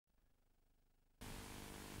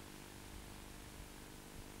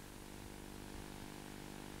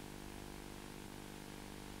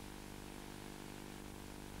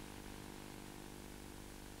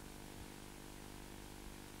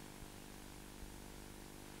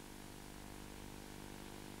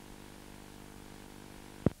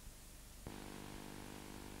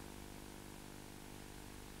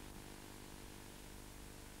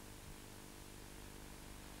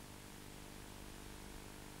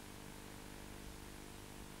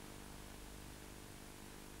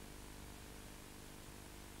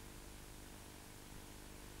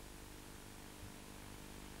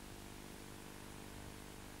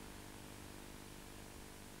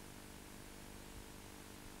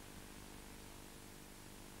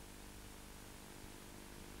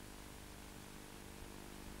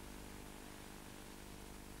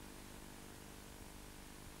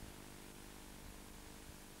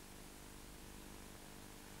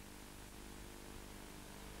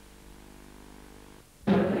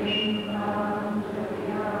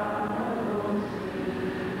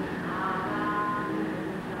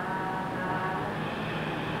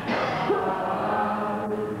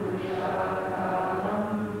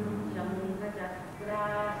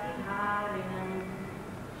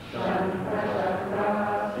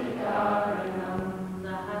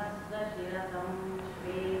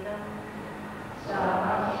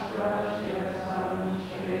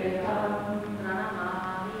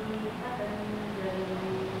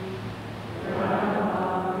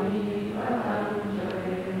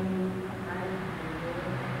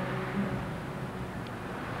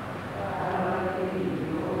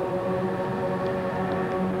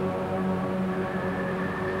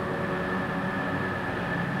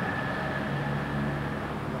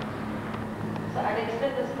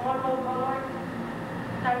extend the small toe forward,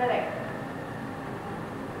 stand erect.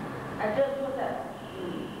 Adjust yourself.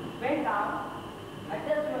 Bend down,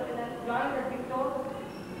 adjust yourself, join the big toe,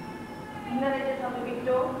 inner edges of the big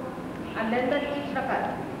toe, and lengthen each knuckle.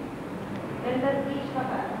 Lengthen each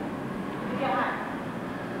knuckle with your hand.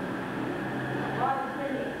 Not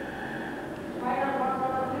extending. Find out what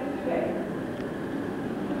sort of grip you get.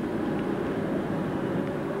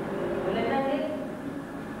 You lengthen it.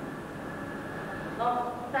 Now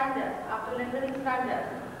stand there. After lengthening, stand there.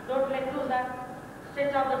 Don't let loose and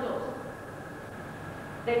stretch out the toes.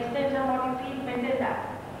 The extension what you feel, maintain that.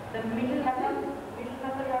 The middle knuckle you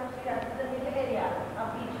have to see that the middle area of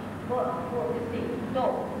each this thing,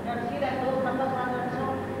 toe. You have to see that those knuckles are also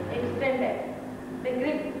extended. The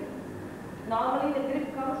grip. Normally the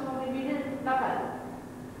grip comes from the middle knuckle.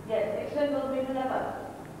 Yes, extend those middle knuckles.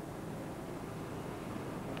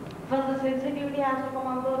 First the sensitivity has to come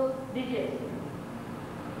on those digits.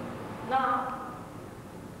 Now,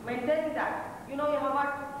 maintaining that. You know you have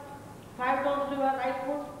got 5 toes to your right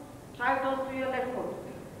foot, 5 toes to your left foot.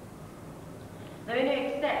 Now when you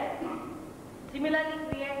extend, similarly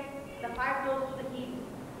create the 5 toes to the heel.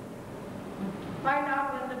 Find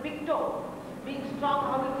out when the big toe being strong,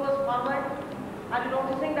 how it goes forward. Are you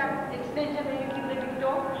noticing that extension when you keep the big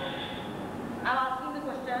toe? I am asking the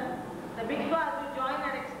question. The big toe as you join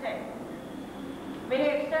and extend. When you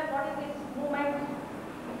extend, what is its movement?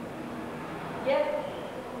 Yes?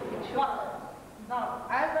 It's forward. Now,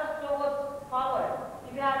 as the toe goes forward,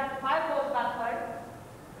 if you have 5 toes backward,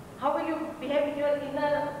 how will you behave with your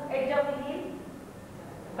inner edge of the heel?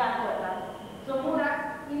 Backward. So move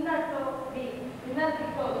that inner toe, the inner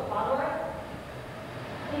big toe forward,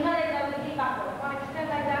 inner edge of the heel backward. For extend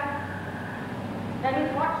like that, that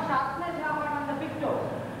is what sharpness you have got on the big toe.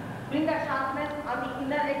 Bring that sharpness on the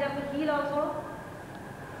inner edge of the heel also.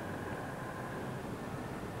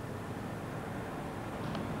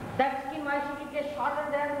 That skin, why should it get shorter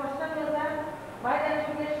there? Question yourself. Why does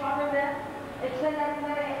it get shorter there? Extend that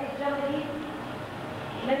inner edge of the heel.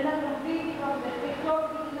 Lengthen completely from the big toe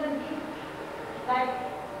to the inner heel. Like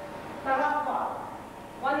tug-off ball.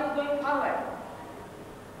 One is going forward.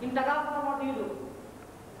 In tug-off ball, what do?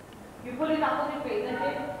 You pull it opposite way, isn't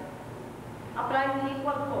it? Applying the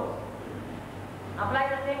equal force. Apply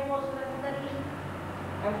the same force to the inner heel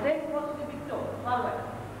and same force to the big toe, forward.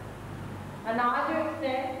 And now as you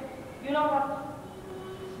extend, you know what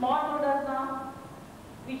small toe does now?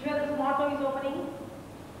 Which way the small toe is opening?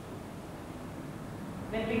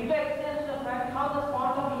 When big toe extends to the front, how the small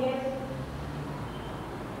toe behaves?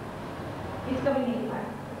 It's coming inside.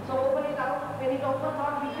 So open it out. When it opens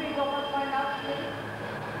out, which way it opens, find out.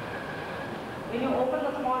 When you open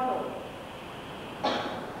the small toe,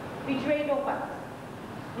 which way it opens?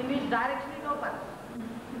 In which direction it opens?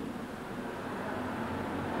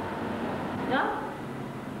 Yeah?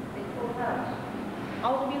 It opens.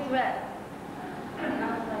 Out means where?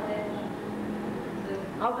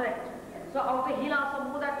 Outer edge. So outer heel also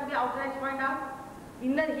move that to the outer edge, find out.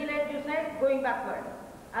 Inner heel edge you said going backward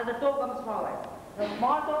as the toe comes forward. The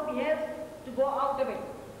small toe behaves to go out a bit.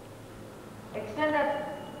 Extend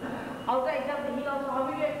that outer edge of the heel also. How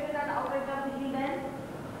will you extend that outer edge of the heel then?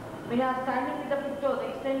 When you are standing with the big toe, the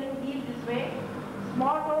extending heel this way,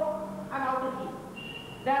 small toe and outer heel.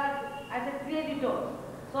 There are, I said, create the toes.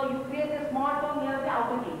 So you create a small toe near the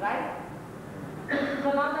outer heel, right?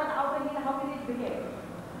 So now that outer heel, how will it behave?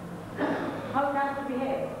 How it has to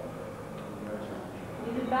behave?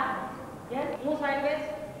 Is it back? Yes? Move sideways.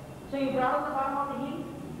 So you brought the bottom of the heel.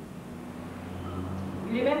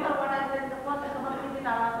 You remember what I said in the first Samapiti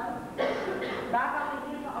Tadasana? Back of the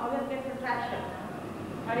heel always gets contraction.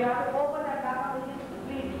 And you have to open that back of the heel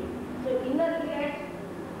completely. So inner heel edge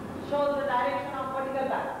shows the direction of vertical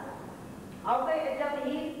back. Outer edge of the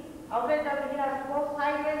heel has to go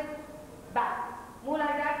sideways, back. Move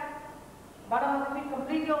like that. Bottom of the feet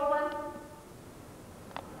completely open.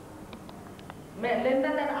 Lengthen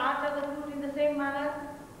that arch of the foot in the same manner.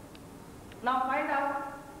 Now find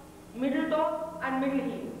out middle toe and middle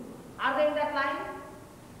heel. Are they in that line?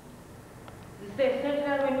 This is the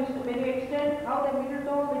extension when you extend, how the middle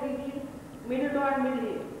toe, middle heel, middle toe and middle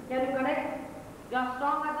heel. Can you connect? You are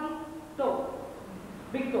strong at the toe,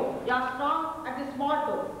 big toe. You are strong at the small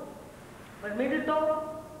toe. But middle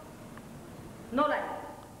toe, no line.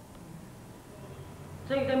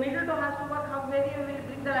 So if the middle toe has to work, how will you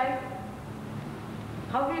bring the line?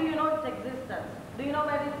 How will you know its existence? Do you know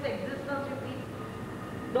where its existence you feel?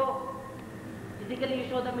 Though, physically you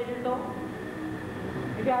show the middle toe.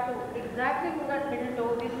 If you have to exactly move that middle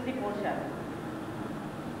toe, this is the portion.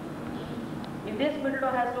 If this middle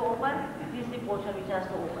toe has to open, this is the portion which has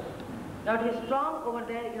to open. You have to be strong over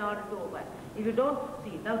there in order to open. If you don't,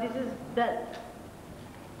 see, now this is dull.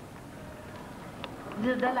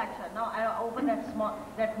 This is dull action. Now I open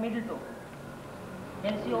that middle toe.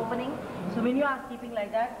 Can you see opening? So when you are keeping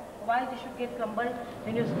like that, why this should get crumbled?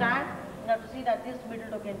 When you stand, you have to see that this middle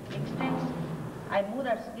toe can extend. I move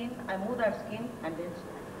that skin, and then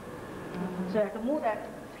stand. So you have to move that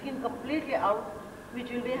skin completely out,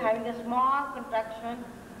 which will be having a small contraction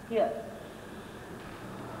here.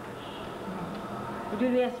 It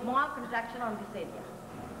will be a small contraction on this area.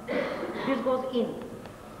 This goes in.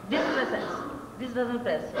 This presses. This doesn't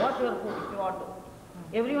press. Watch your foot if you want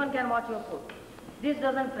to. Everyone can watch your foot. This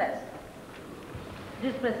doesn't press.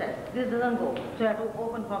 This presses. This doesn't go. So you have to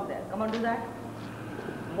open from there. Come on, do that.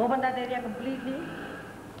 Open that area completely.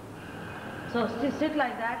 So sit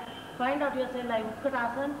like that. Find out yourself like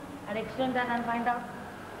Utkatasana and extend that and find out.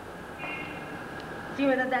 See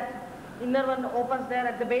whether that inner one opens there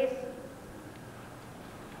at the base.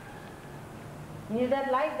 Is there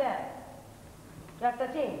light there? You are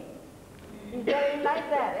touching. Is there any light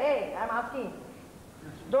there? Hey, I am asking.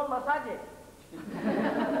 Don't massage it.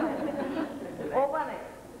 Open it.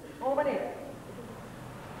 Open it.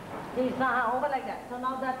 Please, open like that. So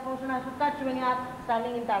now that portion has to touch when you are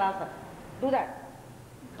standing in Tadasana. Do that.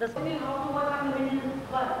 The same is how to work on the middle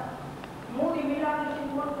first. Move immediately,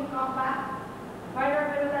 she wants to come back. Find out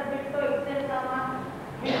whether that bit toe extends or not.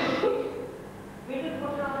 Middle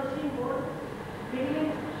portion of the shin bone.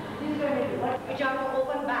 Beginning this way, which you have to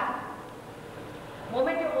open back.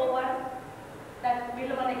 Moment you open, that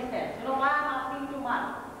middle one extends. You know why I am asking too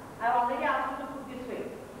much? I have already asked you to put this way.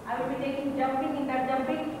 I will be jumping. In that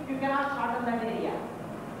jumping, you cannot shorten that area.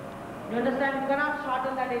 You understand? You cannot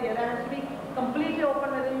shorten that area. That has to be completely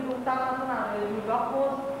open, whether you do Uttanasana, whether you dog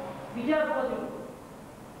pose, whichever pose you do.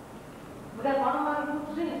 Because one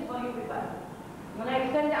swings for you people. You want to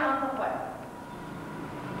extend the arms upward.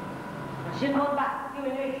 Shin bone back. See,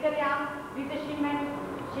 when you extend the arm, with the shin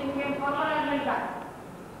came forward and went back.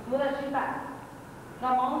 Move the shin back.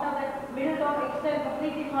 Now mount of that middle toe, extend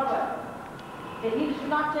completely forward. The heel should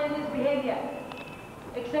not change its behavior.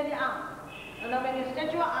 Extend the arm. And now when you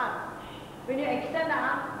stretch your arm, when you extend the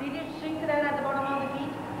arm, did it shrink there at the bottom of the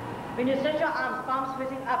feet? When you stretch your arms, palms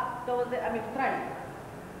facing up towards the front.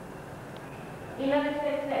 Inner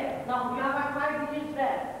extend. Now you have got 5 digits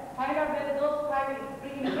there. Find out whether those 5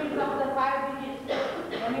 bring increase of the 5 digits.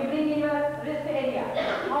 When you bring in your wrist area,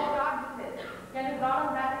 how broad this is. Can you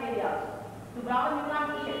broaden that area? To broaden, you can't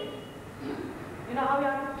push it. You know how you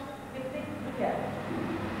have to lift it? Look here.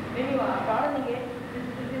 When you are broadening it,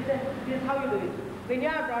 this is how you do it. When you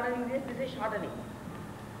are broadening this is shortening.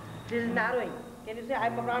 This is narrowing. Can you say I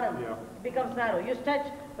broaden? Yeah. It becomes narrow. You stretch,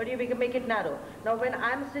 but you make it narrow. Now when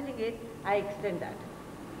I am stretching it, I extend that.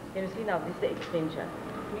 Can you see now? This is the extension.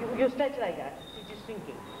 You stretch like that, it is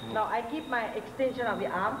shrinking. Now I keep my extension of the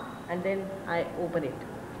arm and then I open it.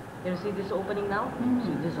 Can you see this opening now?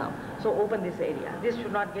 See this now. So open this area. This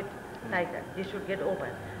should not get tighter. This should get open.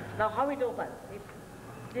 Now how it opens?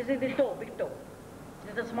 This is the toe, big toe.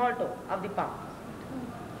 This is the small toe of the palm.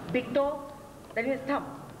 Big toe, that is thumb.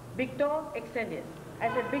 Big toe, extend it. I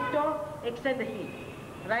said big toe, extend the heel.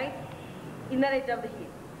 Right? Inner edge of the heel.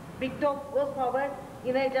 Big toe goes forward,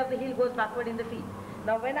 inner edge of the heel goes backward in the feet.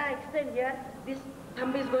 Now when I extend here, this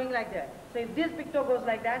thumb is going like that. So if this big toe goes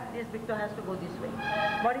like that, this big toe has to go this way.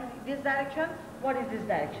 What is this direction? What is this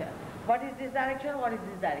direction? What is this direction? What is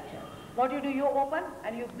this direction? What you do, you open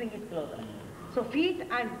and you bring it closer. So feet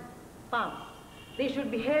and palms, they should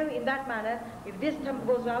behave in that manner. If this thumb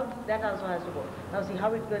goes out, that also has to go. Now see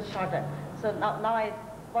how it goes shorter. So now I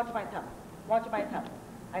watch my thumb. Watch my thumb.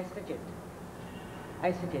 I stretch it.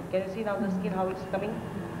 I stretch it. Can you see now the skin how it's coming?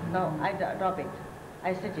 Now I drop it.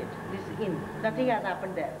 I stretch it. This is in. Nothing has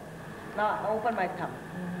happened there. Now I open my thumb.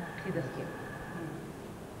 See the skin.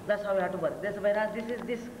 That's how you have to work. Whereas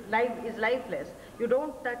this life is lifeless. You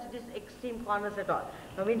don't touch these extreme corners at all.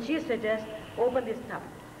 Now when she stretches, open this thumb.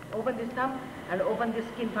 Open this thumb and open this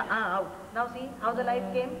skin out. Now see how the life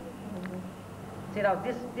came? See now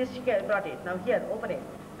this she brought it. Now here, open it.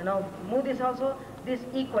 And now move this also, this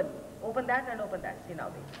equally. Open that and open that. See now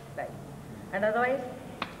this life. And otherwise,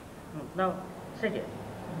 now stretch it.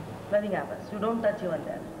 Nothing happens. You don't touch even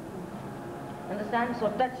there. Understand? So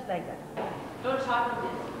touch like that. Don't shorten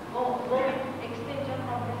this. Go with extension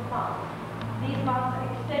from this palm. These palms are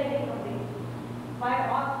extending from this.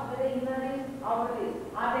 Find out whether inner is, outer is.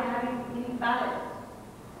 Are they having imbalance?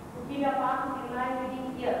 Keep your palms in line with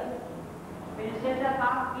the ears. When you stretch the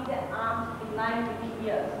palms, keep the arms in line with the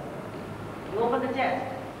ears. You open the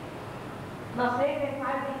chest. Now say with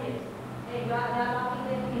 5 digits. Hey, you are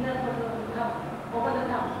not in the inner thumb. Open the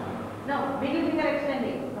thumb. Now, middle finger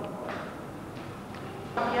extending.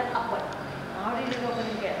 From here upward. Now, how did it open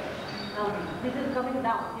in here? Now, this is coming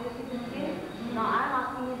down. Do you see this here? Now, I am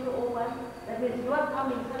asking you to open. That means your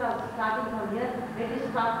thumb instead of starting from here, let it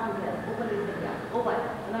start from here. Open this area. Open.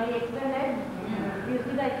 Now, you extend it. You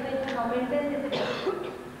see the extension. Now, maintain this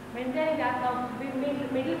area. Maintaining that. Now,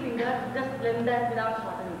 middle finger, just lengthen without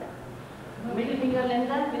shortening that. Middle finger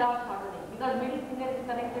lengthen without shortening. Because middle finger is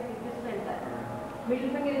connected with this center.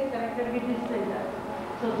 Middle finger is connected with this center.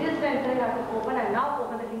 So this center you have to open and now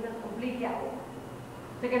open the fingers completely out.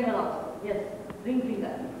 Second one also. Yes. Ring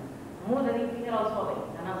finger. Move the ring finger also away.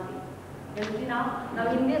 Now see. Can you see now?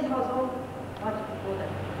 Now in this also, what go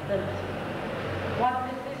there? What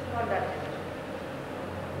this is, what that is.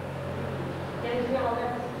 Can you see how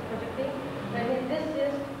that is projecting? That means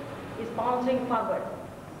this is bouncing forward.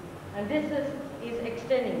 And this is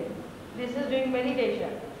extending. This is doing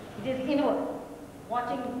meditation. It is inward.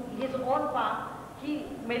 Watching his own path, he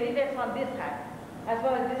meditates on this hand. As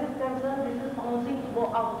far as this is concerned, this is bouncing to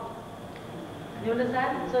go out. You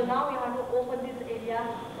understand? So now you have to open this area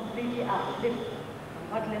completely up. This.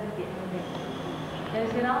 What length here? Can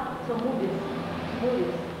you see now? So move this. Move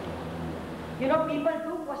this. You know, people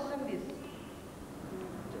do question this.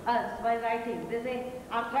 Us while writing. They say,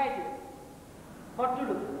 arthritis. What to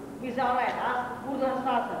do? We say, alright, ask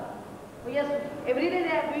Urdhva. Oh yes, every day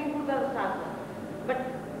they are doing Urdhva. But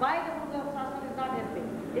why the Urdhva is not helping?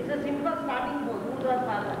 It's a simple starting pose,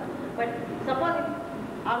 Urdhva. But suppose if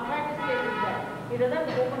arthritis case is there, he doesn't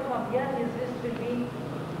open from here, his wrist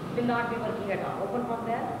will not be working at all. Open from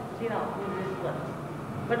there, see now, his wrist works.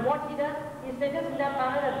 But what he does, he suggests in that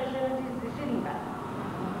manner that this energy is receding back.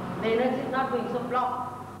 The energy is not going, so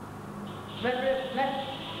blocked. Blood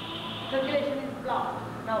circulation is blocked.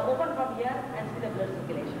 Now open from here and see the blood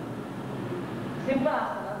circulation. Simple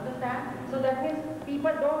asana, understand? So that means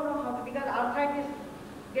people don't know how to, because arthritis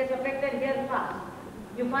gets affected here fast.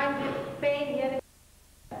 You find this pain here,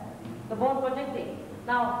 the bone projecting.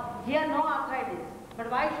 Now here no arthritis, but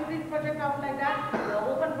why should it project out like that? You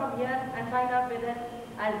open from here and find out whether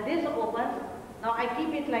as this opens, now I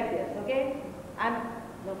keep it like this, okay?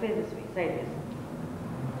 No, face this way, sideways.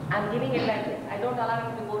 I'm giving it like this. I don't allow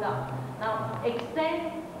it to go down. Now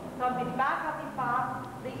extend from the back of the palm,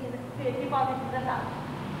 the tip of the thumb.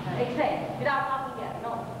 Extend without talking here.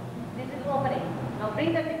 No. This is opening. Now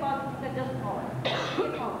bring the tip of the finger just forward.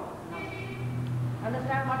 Bring it forward. Now,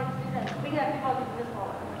 understand what it is? Bring the tip of the finger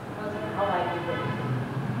forward. That's how I do it.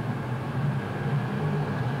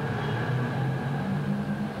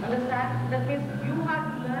 Understand? That means you have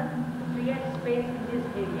to learn to create space in this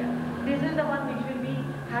area. This is the one which will be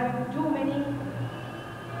having too many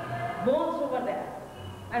bones over there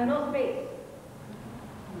and no space.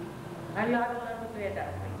 And you have to learn to create that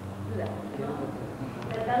space. Do that.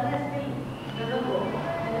 The dullness thing doesn't go.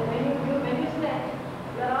 And when you stand,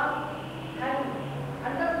 you are all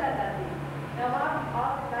understand that thing. You are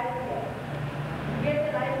all light here. Get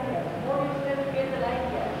the light here. More you stand, get the light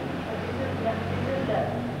here. This is the.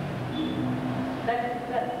 That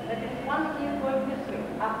is one is going this way,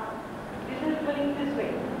 up. This is pulling this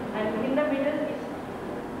way. And in the middle is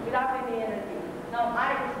without any energy. Now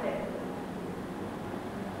I extend.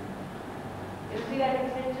 You see that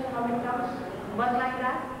extension, how it comes? One like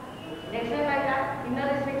that, next one like that, inner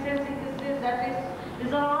is extending, this, that is.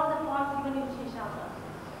 These are all the forms given in Shishasa.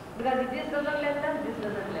 Because if this doesn't lengthen, this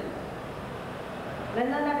doesn't lengthen.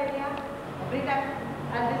 Lengthen that area, bring that,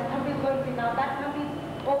 and this thumb is going to, now that thumb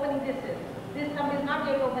is opening this wrist. This thumb is not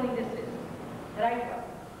yet opening this wrist. Right one.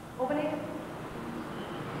 Open it.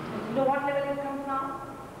 You know what level it comes now?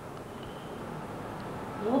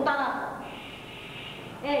 Bhutanasa.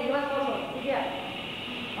 Hey, you are also here.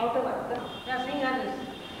 Outer one. They are saying others.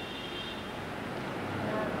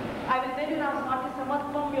 I will tell you now what is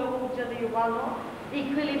Samatvam Yoga Uchyate, you all know.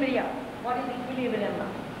 Equilibrium. What is equilibrium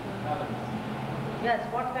now? Balance. Yes,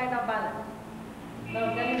 what kind of balance?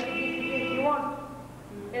 Now can you see this? You want?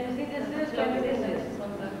 Can you see this? Can you see this?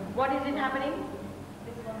 What is it happening?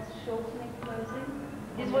 This one shortening, closing.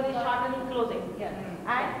 This one is shortening, closing. Yeah.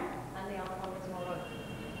 And the outer one is more open.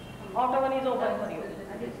 outer one is open for you.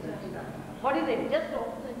 What is it? Just It's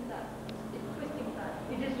twisting back.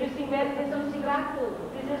 it is twisting where? This is twisting back.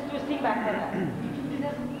 This is twisting back. This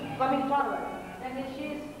is coming forward. And then she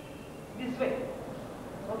is this way.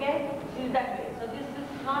 Okay? She is that way. So this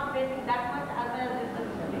is not facing that much as well as this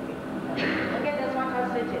is facing. Okay, that's what her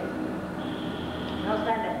stretch is. Now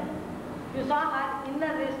stand up. You saw her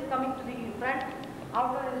inner wrist coming to the front,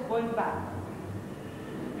 outer is going back.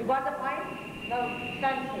 You got the point? Now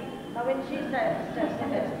stand still. Now when she stands,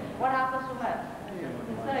 what happens to her?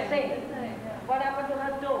 Same. Same. Yeah. What happened to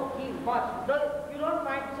her toe? Heel, watch. You don't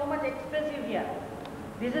find so much expressive here.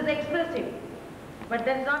 This is expressive, but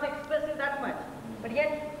that's not expressive that much. But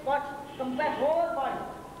yet, watch, compare whole body.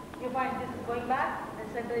 You find this is going back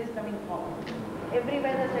and center is coming forward.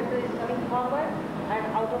 Everywhere the center is coming forward and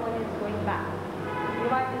outer one is going back.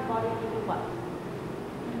 Divide this body into two parts.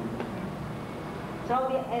 So how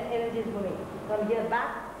the energy is moving. From here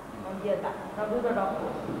back, from here back. Now do the dog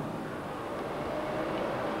pose.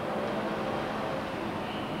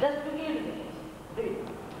 Just to feel it. Do it.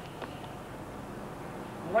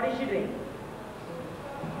 What is she doing?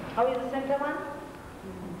 How is the center one?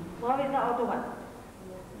 How is the outer one?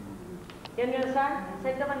 Can you understand?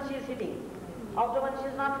 Center one she is hitting. Outer one she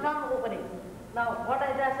is not opening. Now what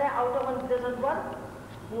I just say, outer one doesn't work.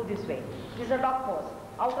 Move this way. This is a dog pose.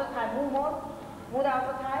 Outer thigh, move more. Move the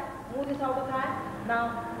outer thigh. Move this outer thigh.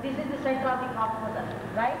 Now this is the center of the calf muscle,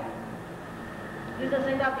 right? This is the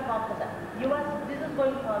center of the calf muscle. This is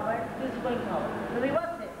going forward. This is going forward.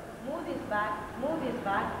 Reverse it. Move this back. Move this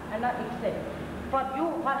back, and now extend. For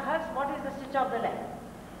you, for hers, what is the stretch of the leg?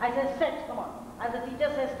 I say stretch. Come on. As the teacher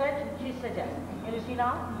says stretch, she stretches. Can you see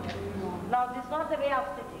now? Now this is not the way of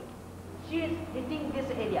stretching. She is hitting this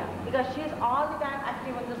area because she is all the time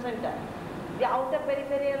active on the center. The outer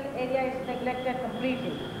peripheral area is neglected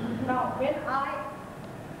completely. Now when I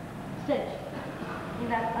stretch in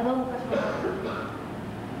that Adho Mukha Sthira,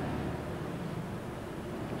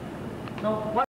 now what